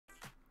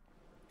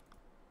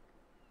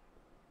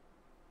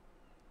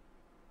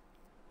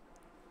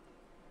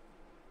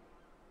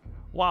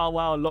Wow,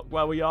 wow, look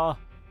where we are.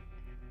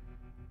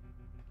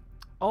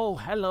 Oh,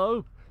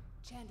 hello.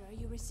 Chandra, are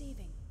you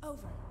receiving?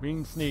 Over.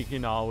 Being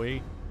sneaking, are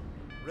we?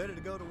 Ready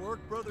to go to work,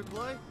 Brother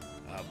Clay?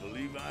 I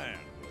believe I am,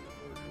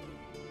 Brother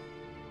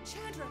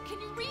Chandra,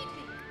 can you read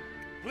me?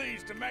 Virgil.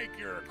 Pleased to make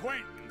your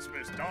acquaintance,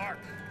 Miss Dark.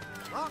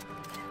 Rock.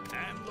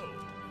 And Low.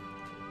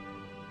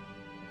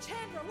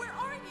 Chandra, where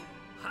are you?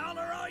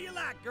 Holler all you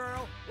like,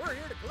 girl. We're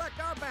here to collect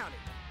our bounty.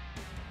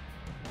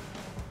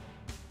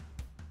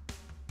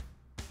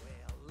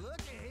 Well, look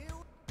at here.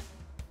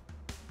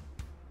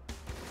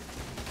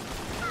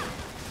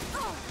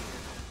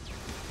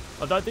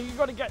 I don't think you're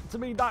going to get to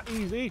me that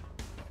easy.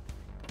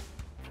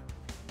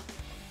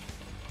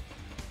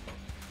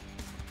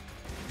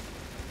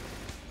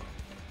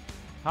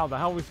 How the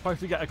hell are we supposed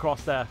to get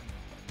across there?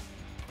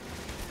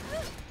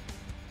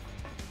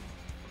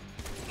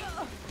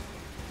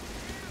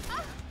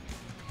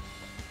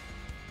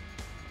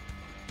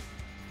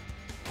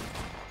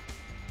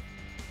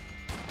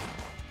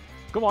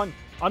 Come on,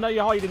 I know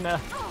you're hiding there.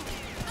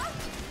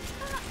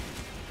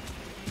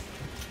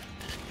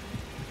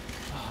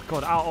 Oh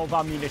God, out of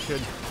ammunition.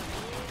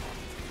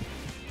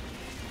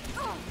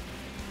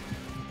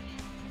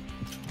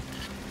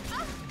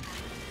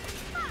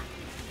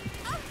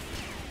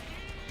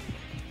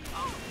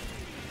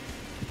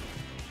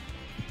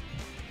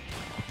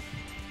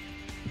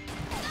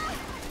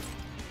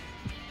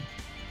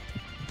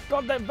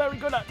 God, they're very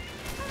good at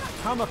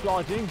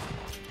camouflaging.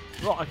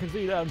 Right, I can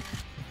see them.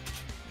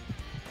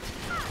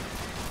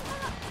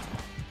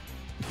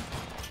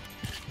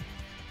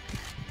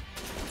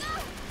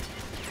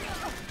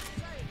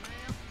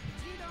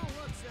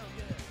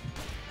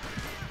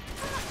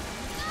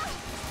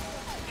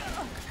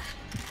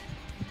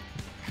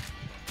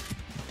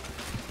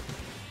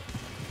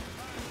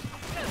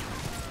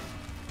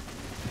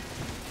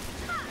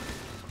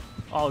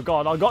 Oh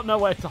God, I've got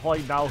nowhere to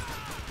hide now.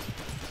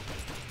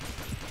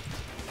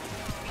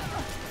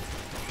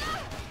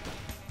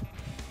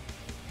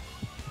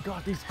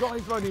 God, these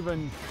guys won't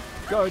even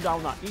go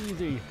down that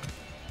easy.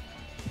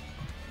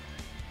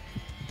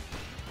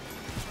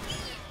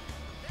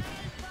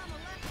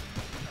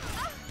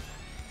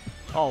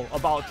 Oh,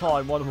 about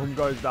time one of them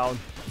goes down.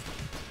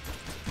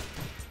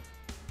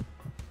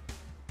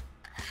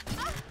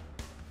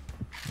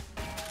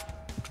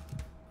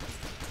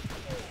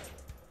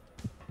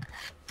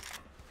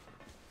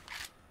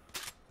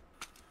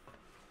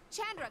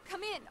 Chandra,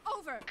 come in.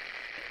 Over.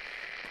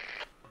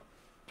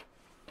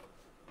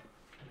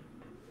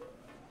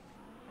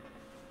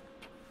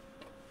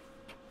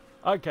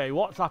 Okay,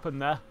 what's happened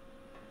there?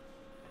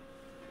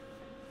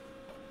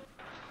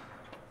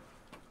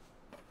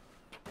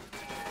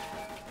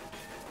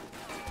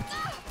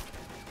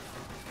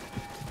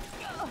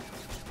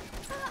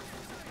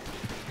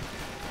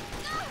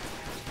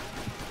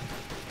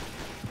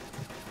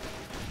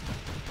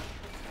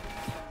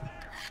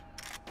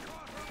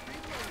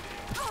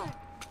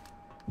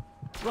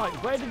 Right,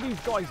 where did these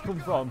guys come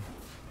from?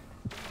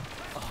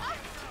 Oh,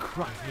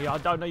 crikey, I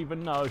don't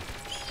even know.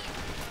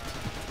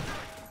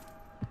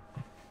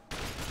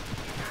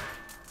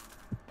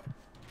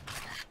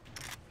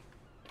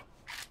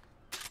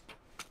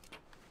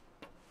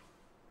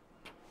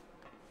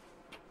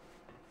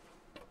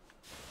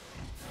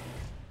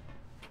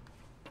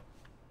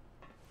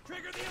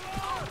 Trigger the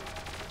alarm!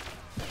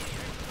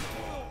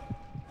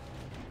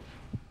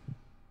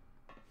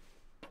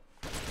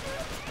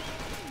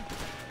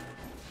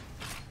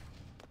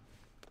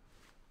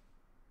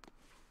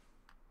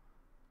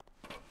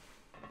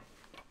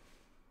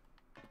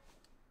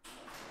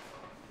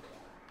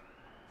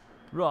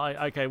 Right,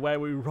 okay, where are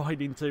we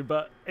riding to?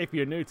 But if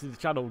you're new to the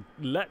channel,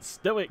 let's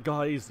do it,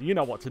 guys. You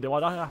know what to do. I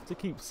don't have to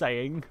keep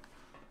saying.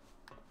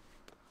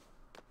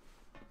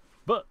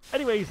 But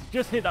anyways,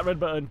 just hit that red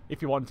button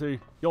if you want to.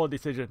 Your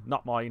decision,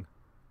 not mine.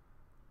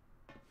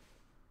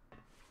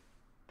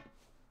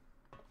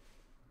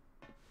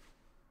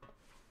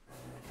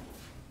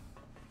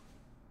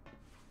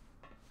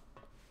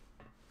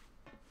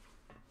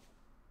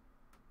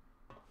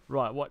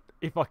 Right, what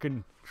if I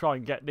can try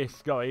and get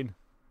this going?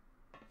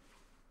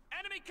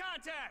 Enemy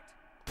contact!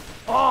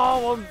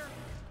 Oh,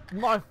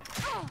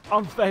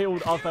 I'm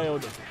failed. I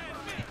failed.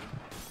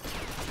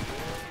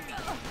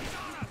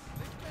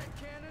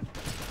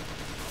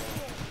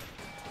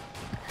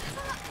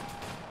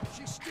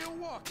 She's still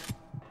walking.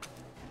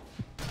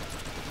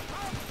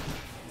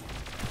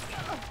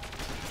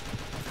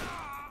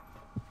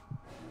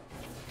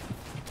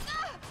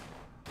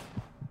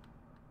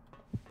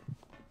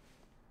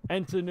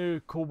 Enter new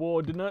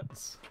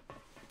coordinates.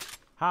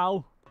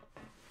 How?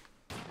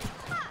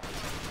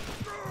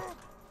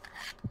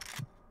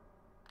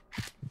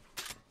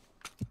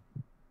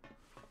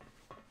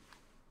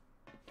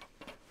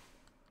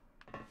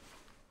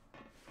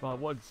 Right,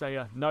 what did it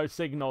say? No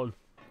signal.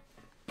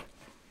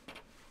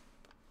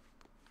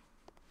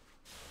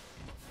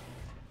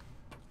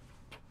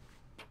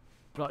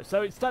 Right,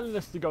 so it's telling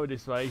us to go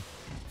this way.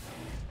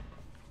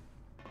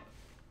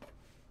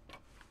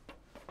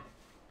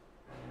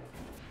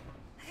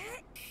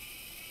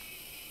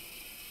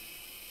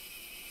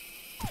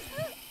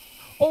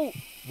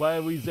 Where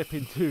are we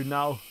zipping to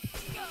now?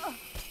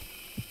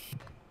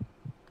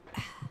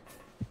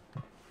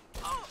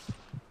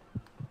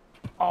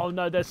 Oh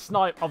no, there's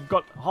snipe. I've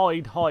got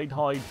hide.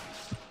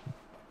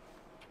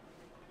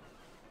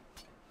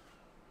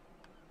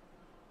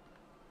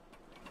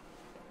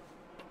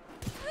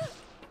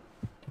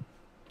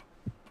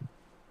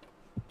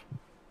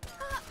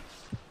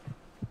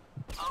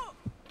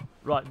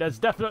 Right, there's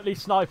definitely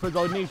snipers.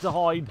 I need to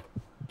hide.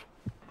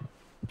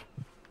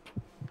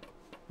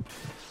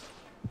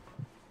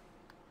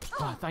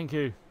 Oh, thank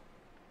you.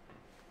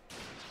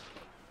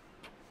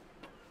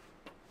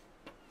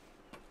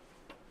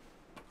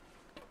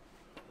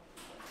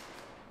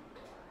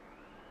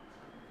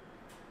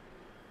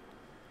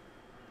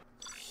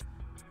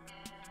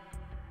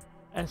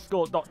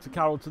 Escort Dr.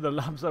 Carroll to the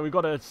lab, so we've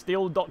got to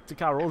steal Dr.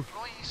 Carroll.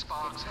 Employee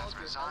Sparks has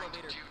resigned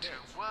due to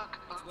work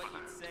overload.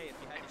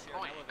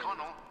 Employee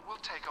Connell will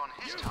take on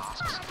his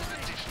tasks in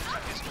addition to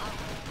his own.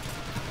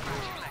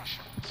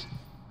 Congratulations.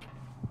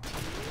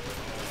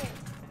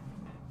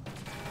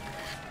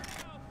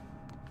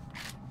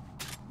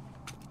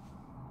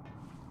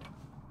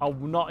 I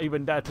will not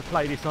even dare to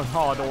play this on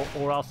hard,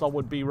 or else I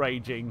would be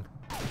raging.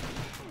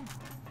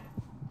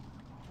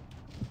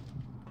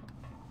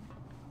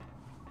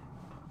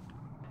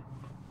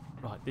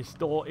 Right, this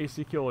door is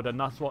secured, and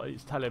that's what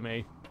it's telling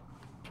me.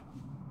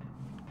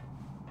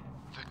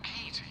 The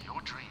key to your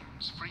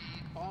dreams, free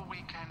all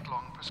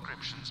weekend-long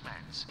prescriptions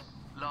meds.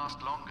 Last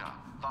longer,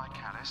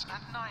 Vicalis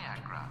and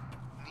Niagara.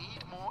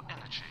 Need more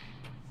energy.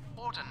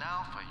 Order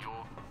now for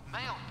your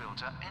mail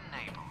filter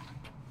enabled.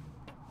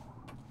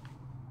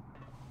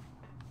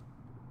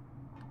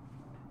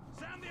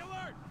 Sound the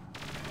alert!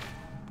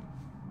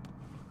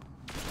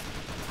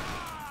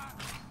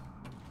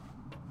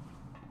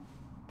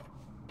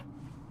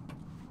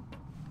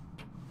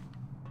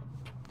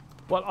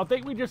 Well, I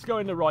think we're just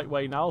going the right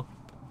way now.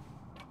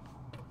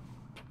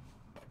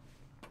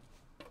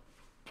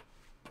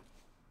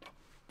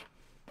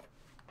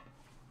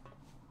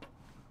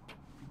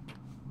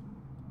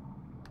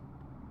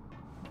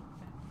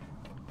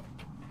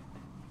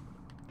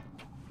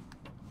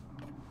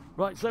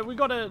 Right, so we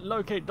got to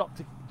locate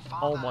Dr.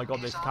 Oh my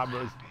god, this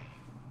camera is...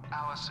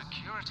 Our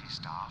security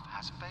staff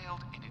has failed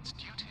in its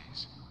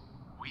duties.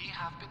 We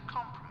have been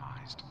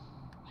compromised.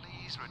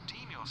 Please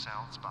redeem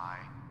yourselves by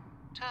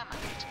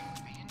terminating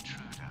the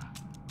intruder.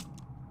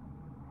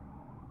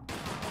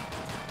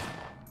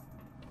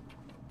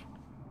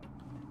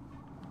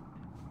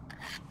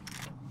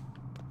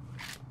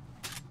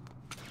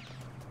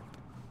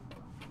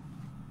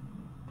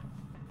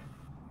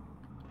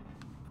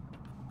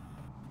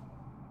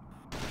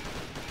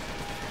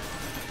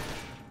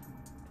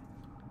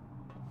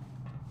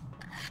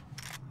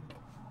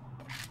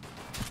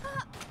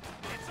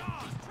 It's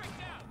on!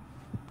 Tricked out!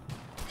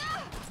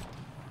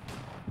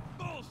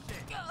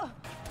 Bullshit!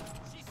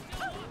 She's still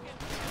walking!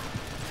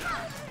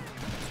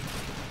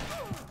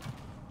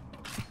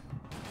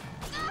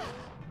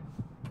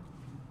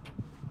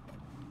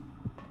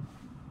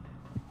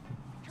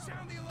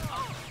 Sound the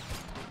alarm!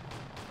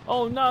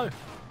 Oh no!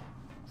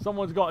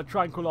 Someone's got a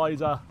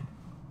tranquilizer.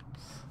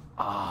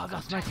 Ah,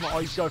 that's making my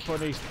eyes go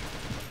funny.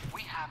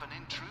 We have an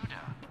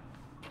intruder.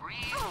 Breathe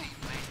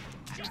deeply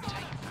and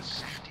take the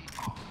safety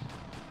off.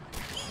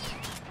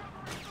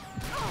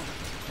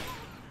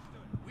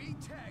 We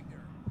tagged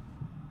her.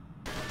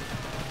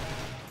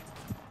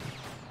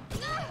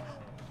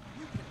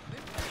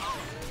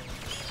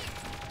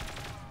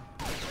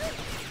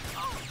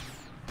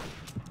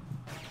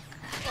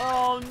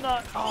 Oh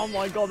no! Oh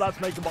my god, that's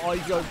making my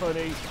eyes go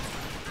funny.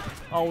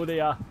 Oh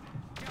dear.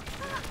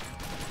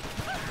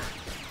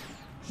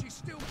 She's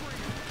still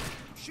breathing.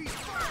 She's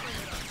firing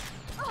at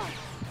us.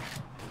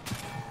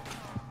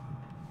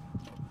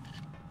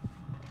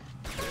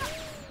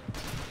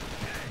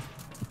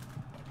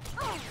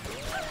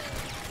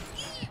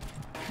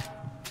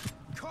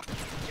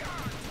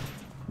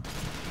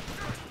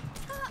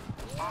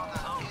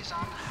 Father is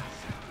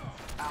unhappy.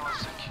 Our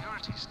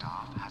security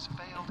staff has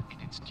failed in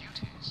its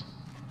duties.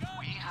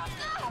 We have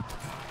been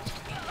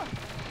compromised.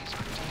 Please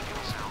redeem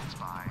yourselves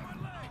by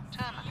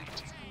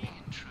terminating the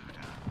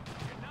intruder.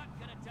 You're not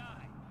gonna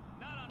die.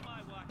 Not on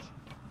my watch.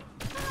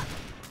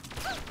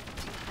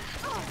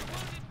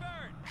 Wounded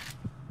bird!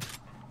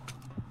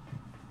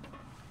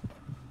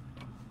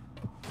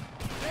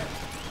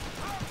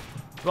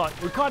 Right,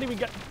 we can't even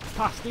get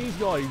past these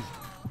guys.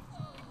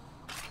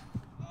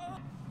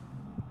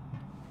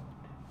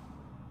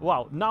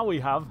 Wow, now we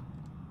have.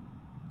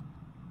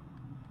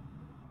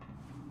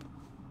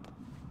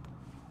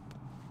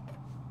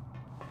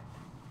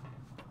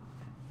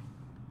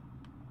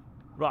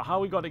 Right, how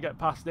we got to get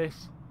past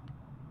this?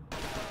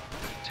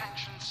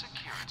 Attention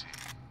security.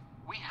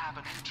 We have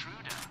an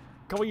intruder.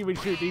 Can we even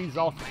shoot these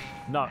off?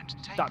 No, And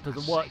take that the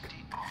doesn't work.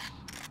 safety off.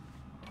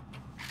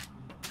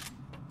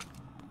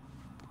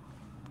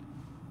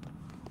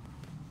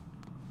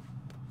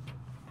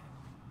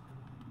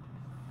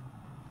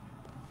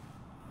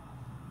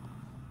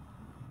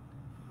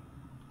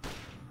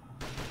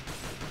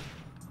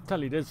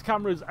 Tell you, there's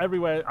cameras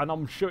everywhere and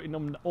I'm shooting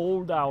them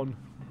all down.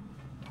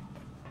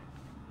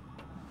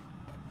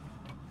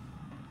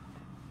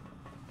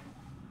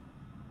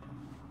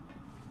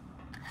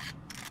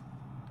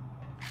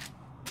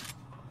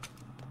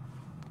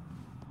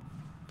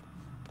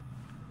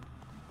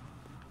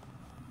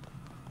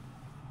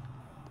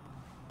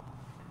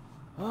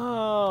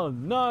 Oh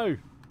no!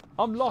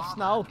 I'm lost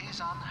now. Father is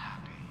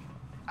unhappy.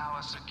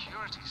 Our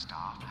security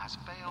staff has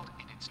failed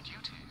in its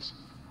duties.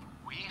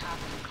 We have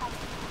been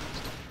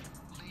compromised.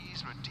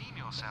 Please redeem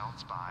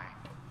yourselves by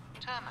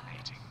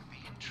terminating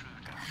the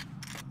intruder.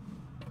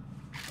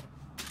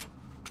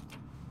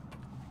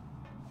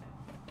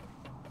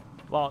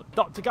 Well,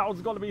 Dr.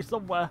 Carroll's got to be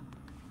somewhere.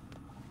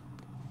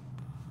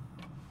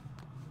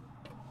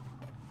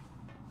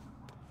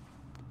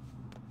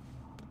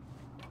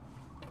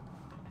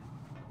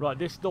 Right,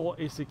 this door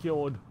is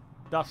secured.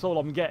 That's all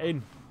I'm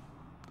getting.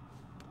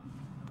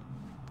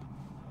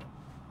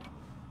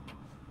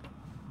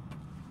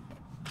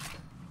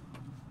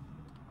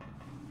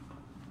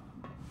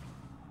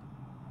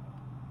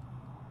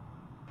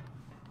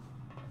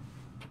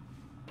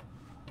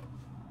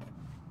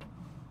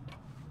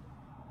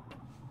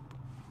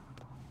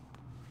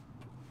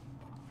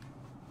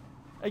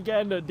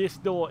 Again, this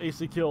door is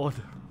secured.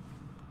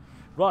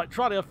 Right,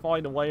 trying to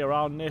find a way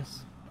around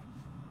this.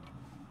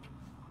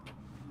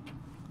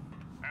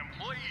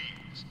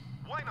 Employees,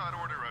 why not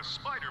order a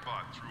spider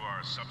bot through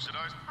our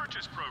subsidized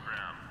purchase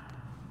program?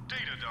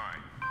 Data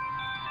Dine.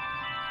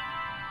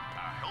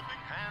 A helping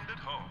hand at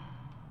home.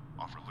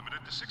 Offer limited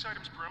to 6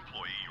 items per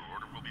employee. Your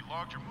order will be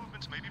logged. Your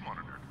movements may be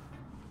monitored.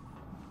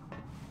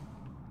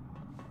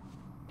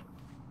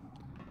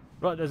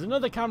 Right, there's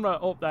another camera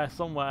up there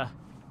somewhere.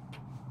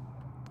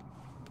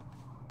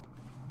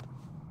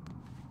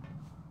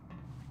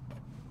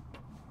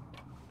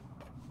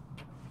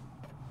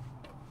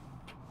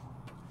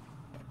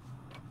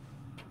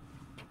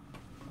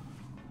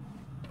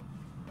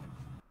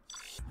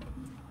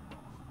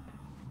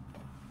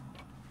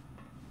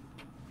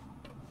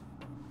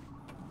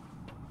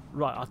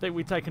 Right, I think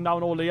we've taken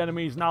down all the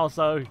enemies now,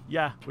 so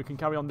yeah, we can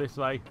carry on this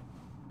way.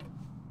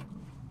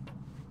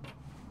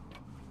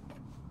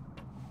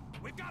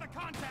 We've got a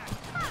contact!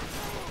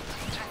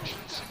 Attention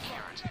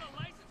security.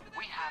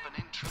 We have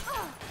an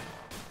intruder.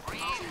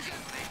 Breathe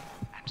deeply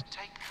and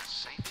take the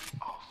safety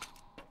off.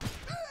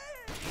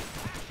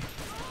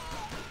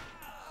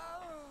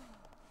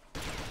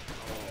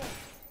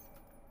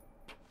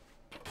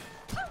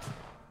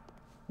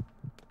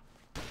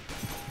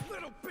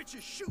 Little bitch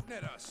is shooting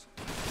at us!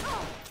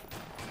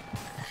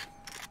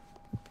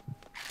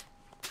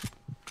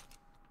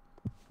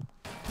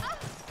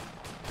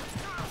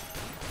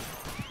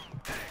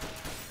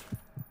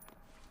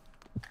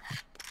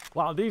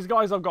 Wow, these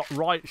guys have got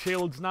riot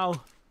shields now.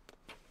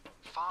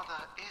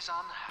 Father is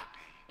unhappy.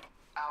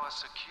 Our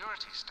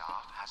security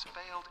staff has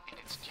failed in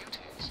its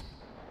duties.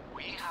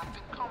 We have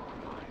been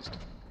compromised.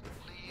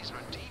 Please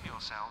redeem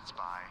yourselves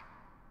by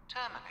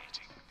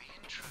terminating the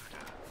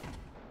intruder.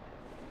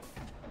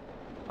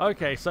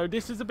 Okay, so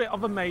this is a bit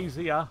of a maze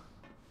here.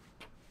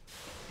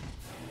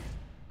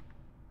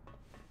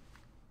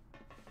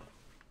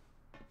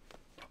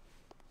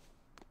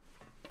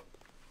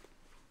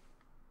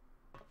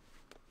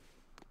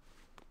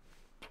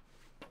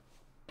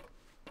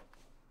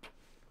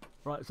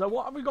 Right, so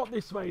what have we got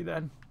this way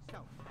then? So,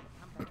 I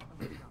come back from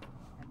the job,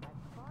 and that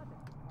father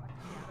locked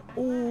me out of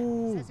my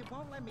Ooh. lab. Says it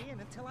won't let me in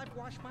until I've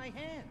washed my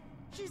hand.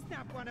 She's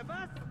not one of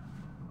us.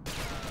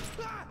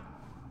 Ah!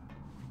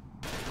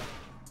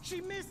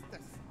 She missed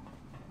us.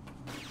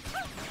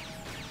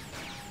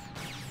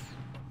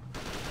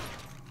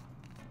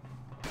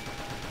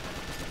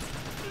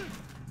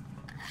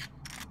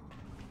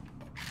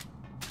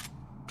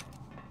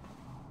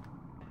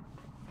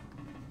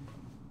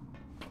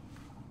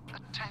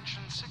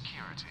 Attention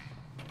security.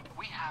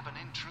 We have an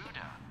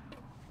intruder.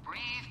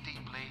 Breathe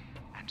deeply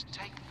and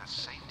take the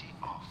safety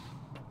off.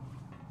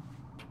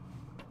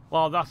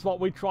 Well, that's what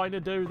we're trying to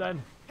do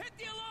then. Hit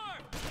the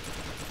alarm!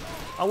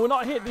 I will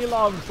not hit the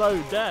alarm, so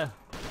there.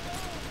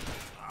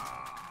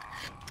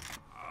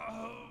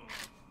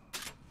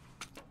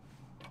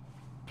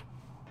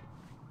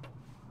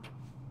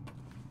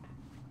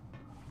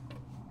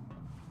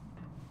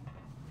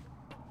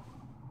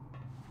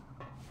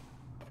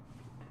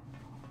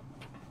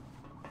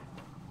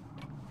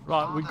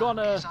 Right, we're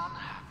Father gonna... is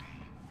unhappy.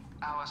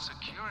 Our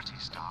security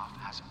staff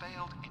has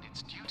failed in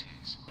its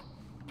duties.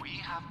 We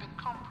have been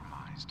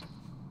compromised.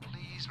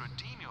 Please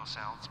redeem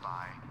yourselves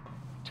by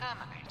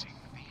terminating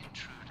the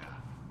intruder.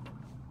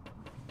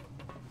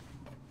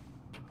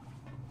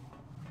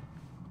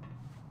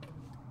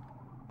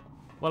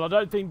 Well, I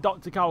don't think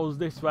Dr. Carroll's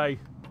this way.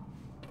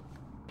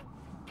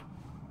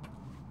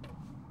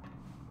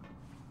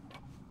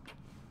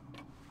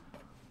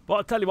 But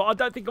I'll tell you what, I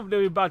don't think I'm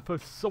doing bad for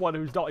someone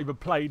who's not even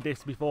played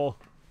this before.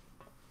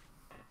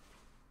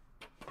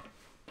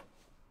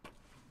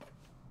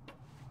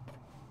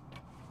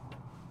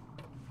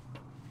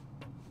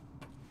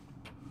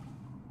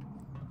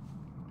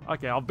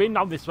 Okay, I've been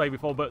down this way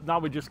before, but now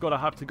we're just gonna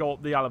have to go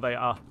up the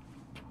elevator.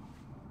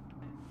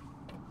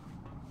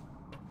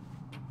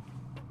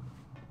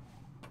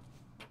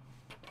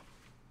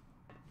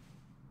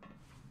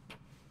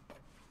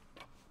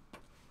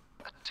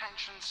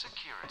 Attention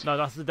security. No,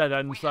 that's the dead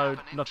end, We so have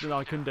an nothing I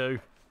intruder. can do.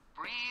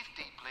 Breathe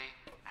deeply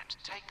and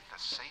take the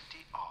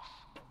safety off.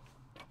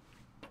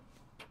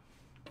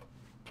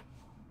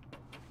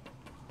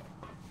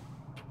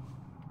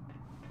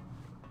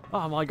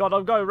 Oh my god,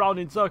 I'm going round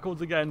in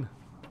circles again.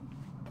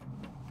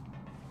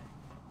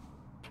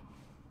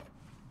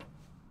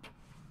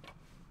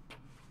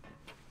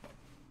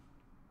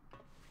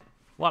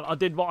 Well, I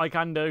did what I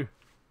can do.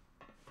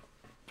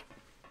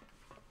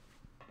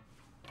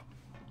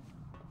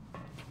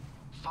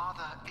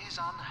 Father is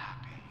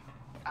unhappy.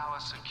 Our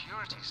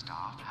security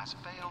staff has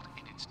failed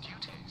in its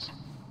duties.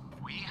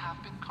 We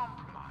have been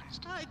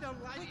compromised. I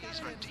don't like Please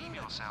that. redeem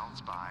yourselves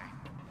by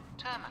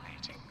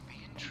terminating the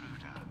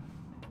intruder.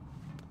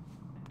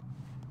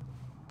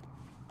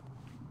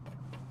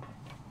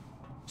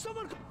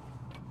 Someone.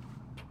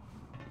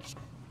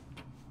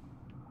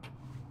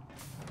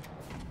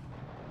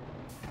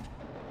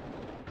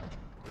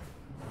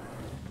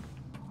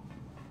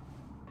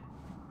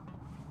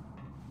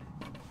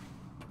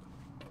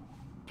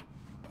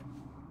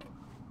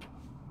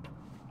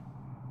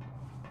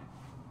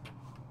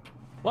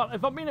 Well,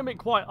 if I'm being a bit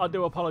quiet, I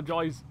do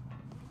apologise.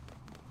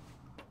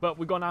 But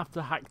we're going to have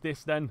to hack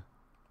this then.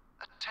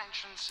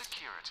 Attention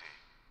security.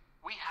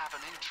 We have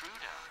an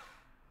intruder.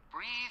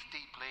 Breathe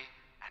deeply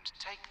and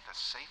take the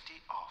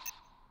safety off.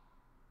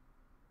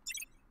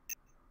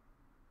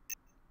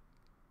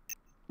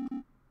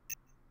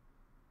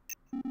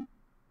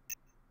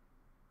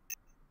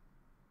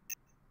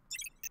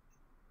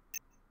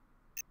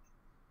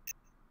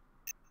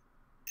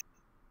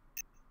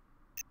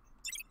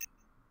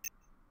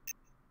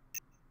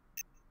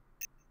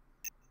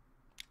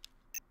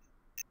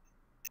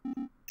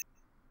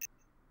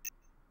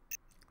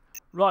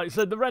 Right,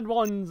 so the red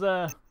one's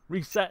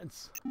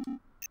resets.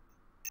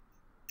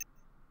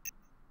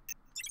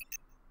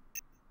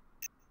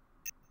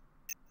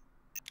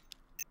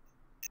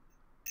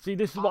 See,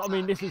 this is what I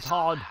mean, this is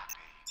hard.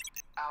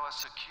 Our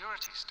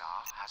security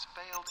staff has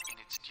failed in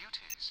its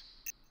duties.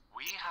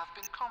 We have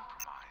been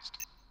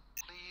compromised.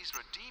 Please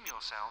redeem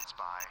yourselves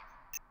by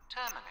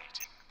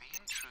terminating the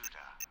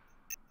intruder.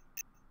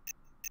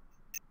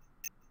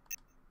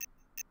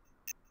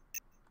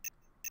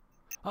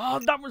 Oh,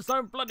 that was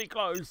so bloody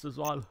close as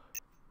well.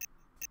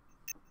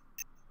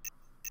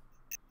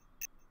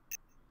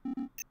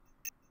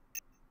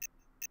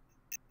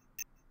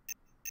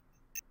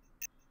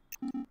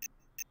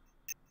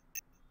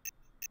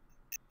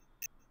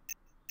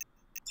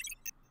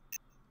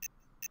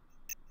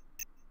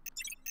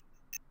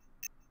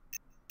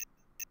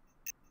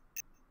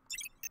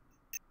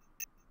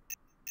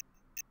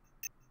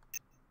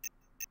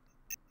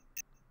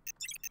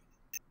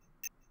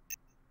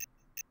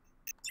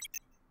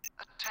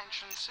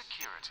 Attention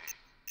security.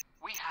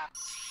 We have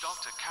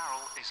Dr.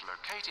 Carroll is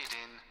located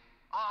in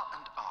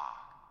R&R.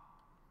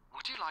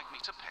 Would you like me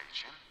to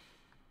page him?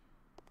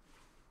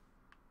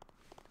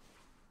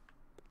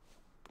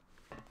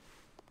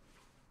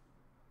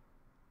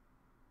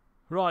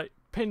 Right,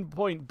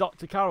 pinpoint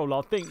Dr. Carroll,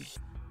 I think.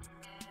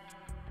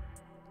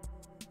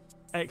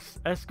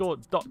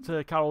 Escort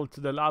Dr. Carroll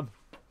to the lab.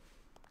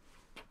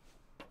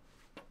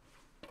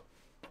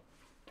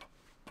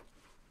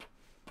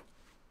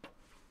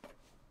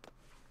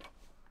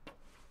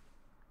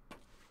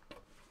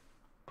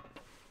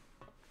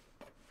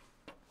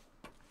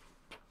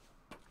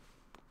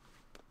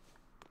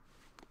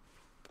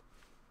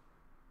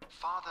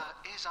 Father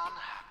is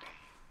unhappy.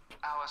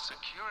 Our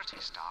security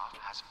staff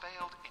has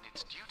failed in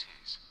its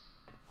duties.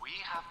 We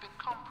have been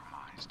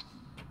compromised.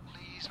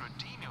 Please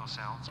redeem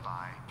yourselves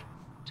by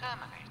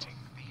terminating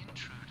the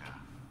intruder.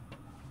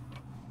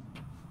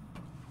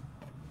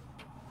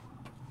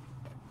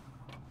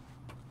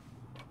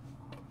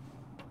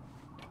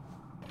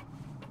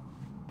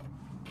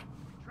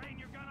 Train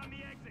your gun on the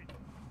exit.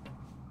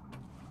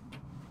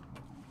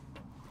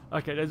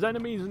 Okay, there's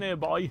enemies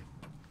nearby.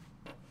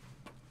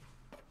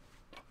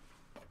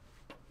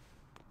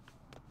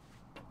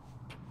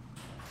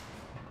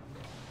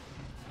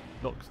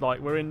 Looks like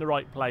we're in the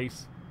right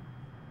place.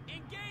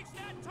 Engage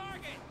that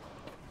target.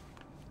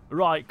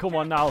 Right, come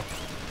on now.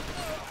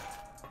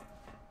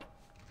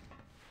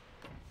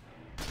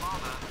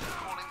 Father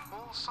calling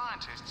all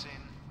scientists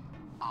in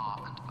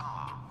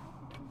R&R.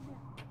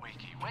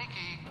 Wakey,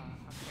 wakey.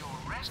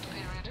 Your rest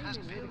period has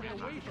been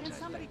revoked. Can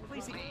somebody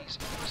please... Please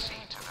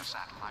proceed to the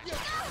satellite.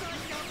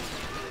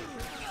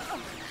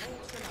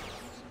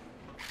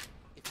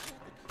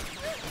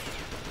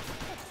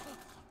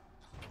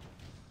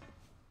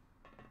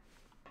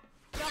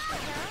 Dr.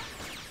 Carroll?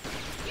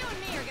 You and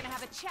me are gonna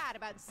have a chat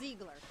about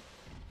Ziegler.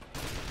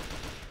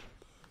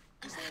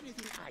 Is there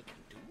anything I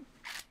can do?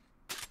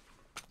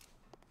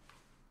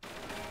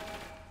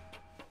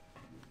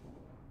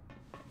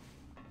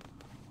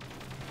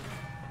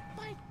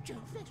 By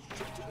Jove, they're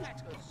shooting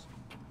at us.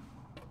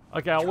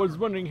 Okay, I was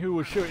wondering who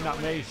was shooting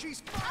at me. She's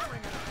firing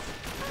at us.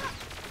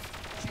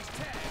 She's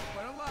tagged,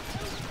 but alive.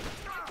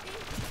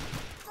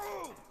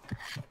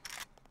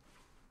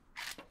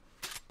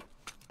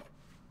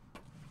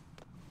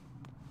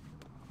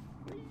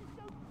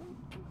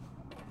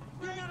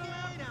 You're not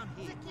allowed down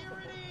here.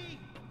 Security!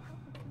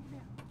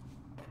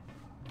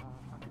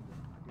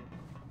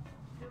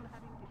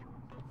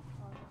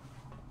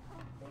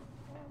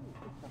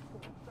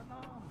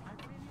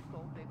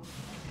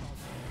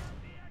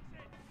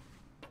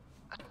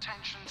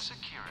 Attention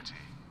security.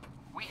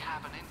 We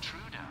have an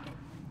intruder.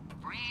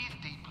 Breathe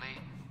deeply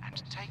and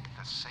take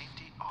the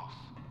safety off.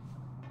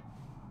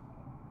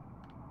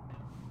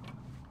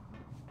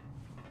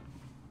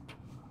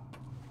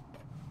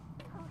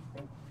 Can't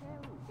they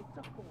tell? It's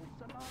a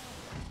false alarm.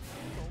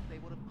 I thought they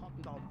would have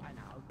cottoned on by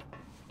now.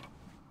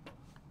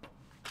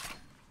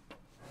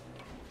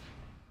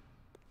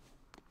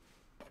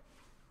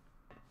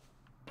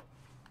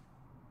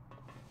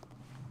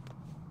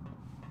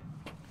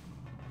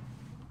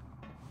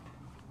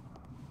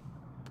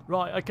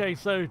 Right, okay,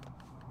 so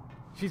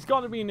she's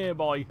got to be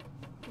nearby.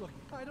 Look,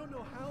 I don't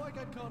know how I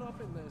got caught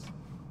up in this.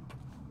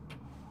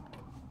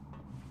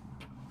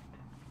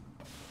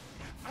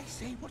 I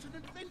say, what an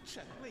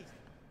adventure! Please,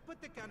 put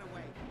the gun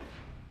away.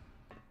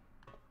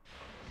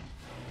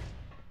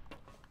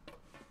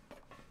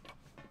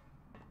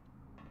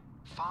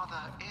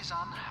 Father is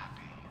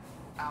unhappy.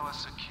 Our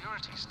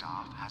security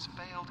staff has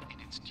failed in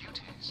its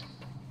duties.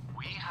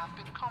 We have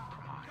been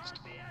compromised.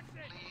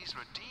 Please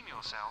redeem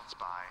yourselves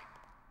by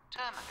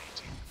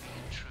terminating the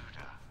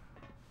intruder.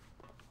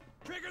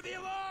 Trigger the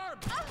alarm!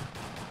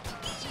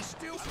 She's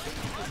still She's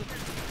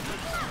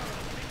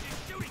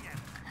shooting at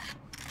him.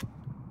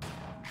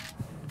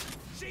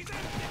 She's in.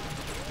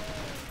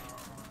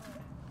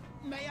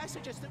 May I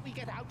suggest that we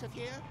get out of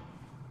here?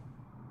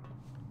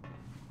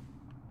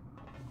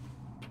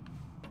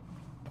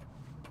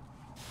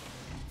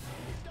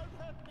 Don't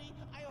hurt me.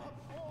 I have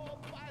more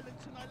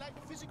violence and I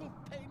like physical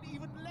pain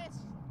even less.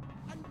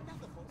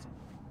 Another false.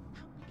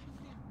 How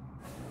peculiar.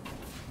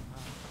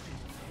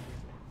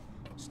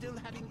 Still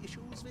having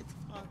issues with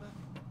Father?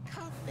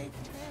 Can't they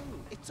tell?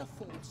 It's a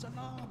false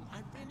alarm. I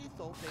really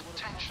thought they would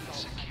have... Attention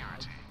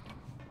security.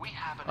 We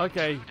have an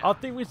Okay, intruder. I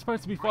think we're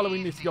supposed to be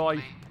following Breathe this guy.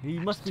 deeply He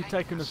and must be take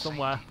taking the us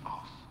somewhere. safety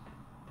off.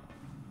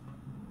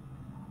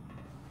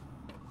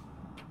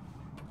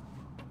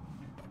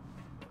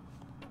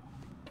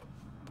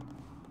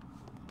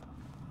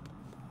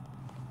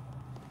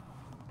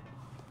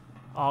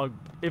 Oh,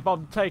 if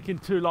I'm taking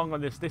too long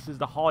on this, this is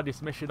the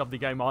hardest mission of the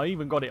game. I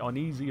even got it on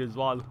easy as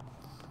well.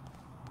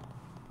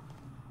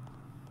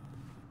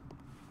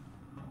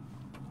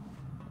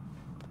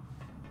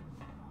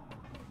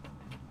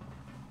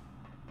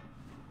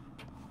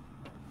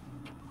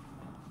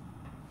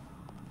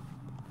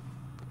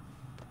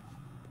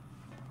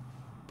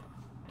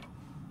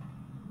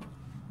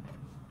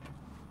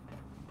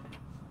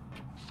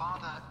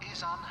 Father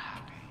is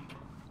unhappy.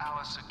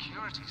 Our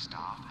security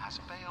staff has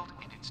failed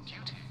in its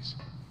duties.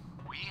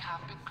 We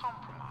have been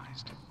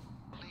compromised.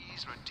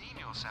 Please redeem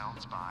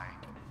yourselves by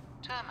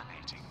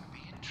terminating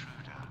the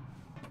intruder.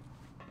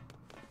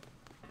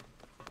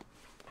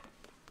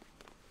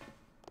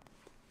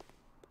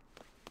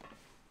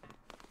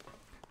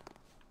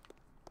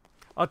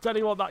 I'll tell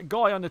you what, that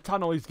guy on the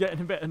tunnel is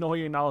getting a bit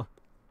annoying now.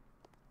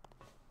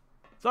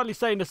 It's only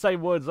saying the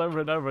same words over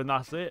and over and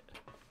that's it.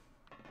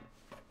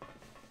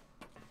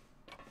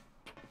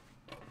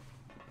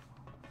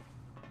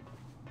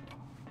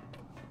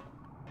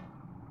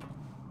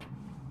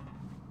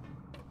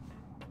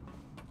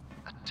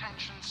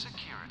 Attention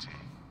security.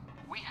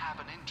 We have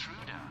an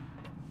intruder.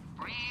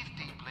 Breathe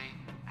deeply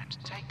and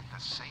take the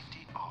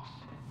safety off.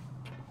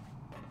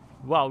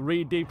 Well,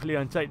 read deeply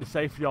and take the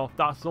safety off.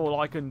 That's all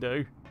I can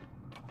do.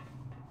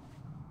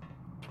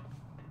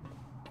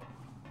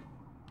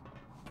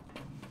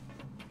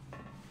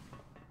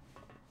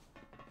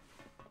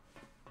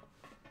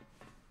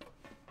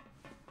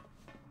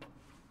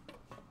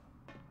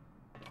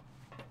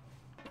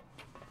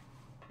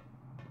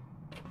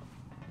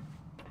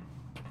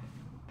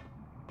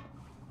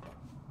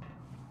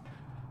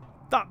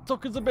 That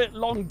took us a bit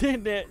long,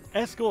 didn't it?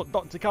 Escort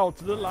Dr. Carl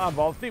to the lab.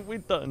 I think we're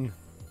done.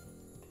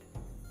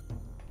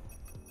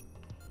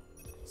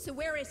 So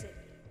where is it?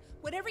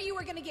 Whatever you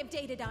were gonna give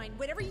Datadyne,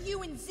 whatever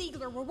you and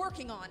Ziegler were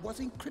working on. Was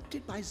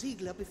encrypted by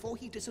Ziegler before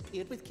he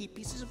disappeared with key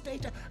pieces of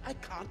data. I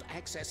can't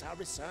access our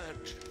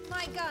research.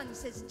 My gun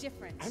says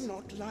different. I'm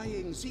not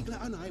lying. Ziegler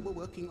and I were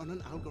working on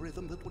an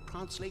algorithm that would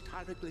translate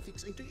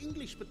hieroglyphics into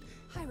English, but...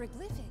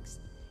 Hieroglyphics?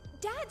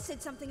 Dad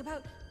said something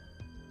about...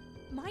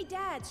 My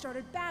dad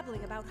started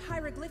babbling about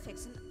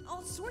hieroglyphics and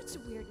all sorts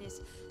of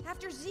weirdness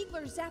after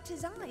Ziegler zapped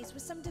his eyes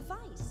with some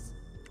device.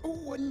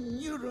 Oh, a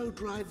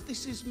neurodrive.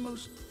 This is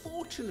most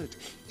fortunate.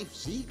 If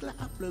Ziegler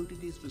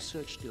uploaded his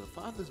research to your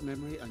father's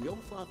memory and your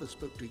father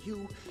spoke to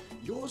you,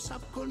 your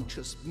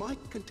subconscious might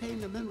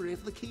contain a memory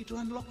of the key to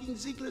unlocking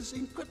Ziegler's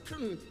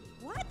encryption.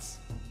 What?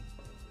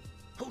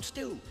 Hold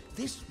still.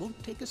 This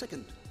won't take a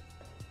second.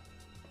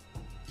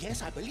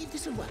 Yes, I believe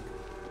this will work.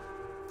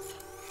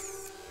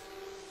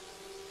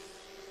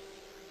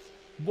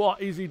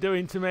 What is he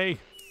doing to me?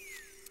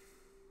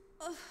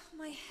 Ugh,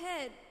 my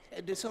head.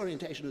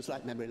 Disorientation and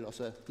slight memory loss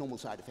are normal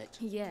side effects.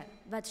 Yeah,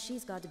 but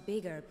she's got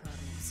bigger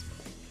problems.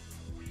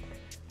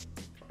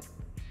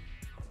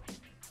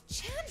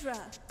 Chandra!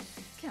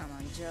 Come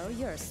on, Joe,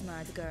 you're a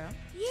smart girl.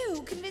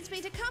 You convinced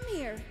me to come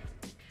here.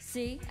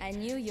 See, I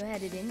knew you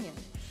had it in you.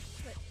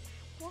 But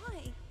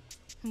why?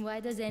 Why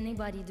does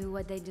anybody do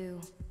what they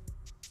do?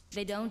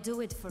 They don't do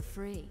it for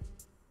free.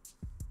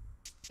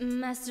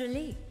 Master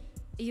Lee,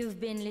 you've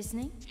been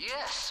listening?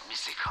 Yes,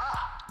 Missy Carr.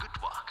 Good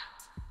work.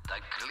 The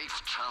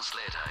glyph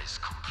translator is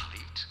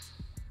complete.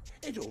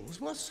 It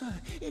always was, sir.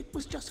 It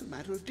was just a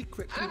matter of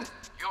decrypting. Then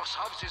your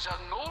services are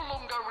no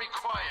longer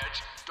required,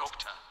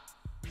 Doctor.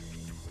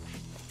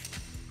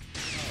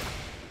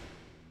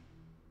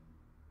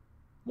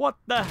 What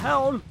the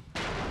hell?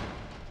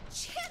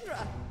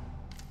 Chandra!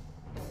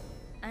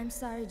 I'm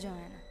sorry,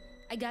 Joanna.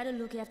 I gotta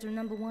look after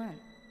number 1.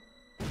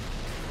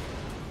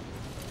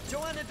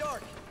 Joanna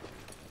Dark!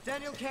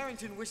 Daniel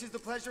Carrington wishes the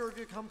pleasure of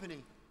your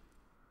company.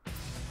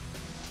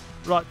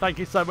 Right, thank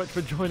you so much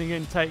for joining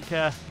in. Take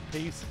care.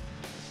 Peace.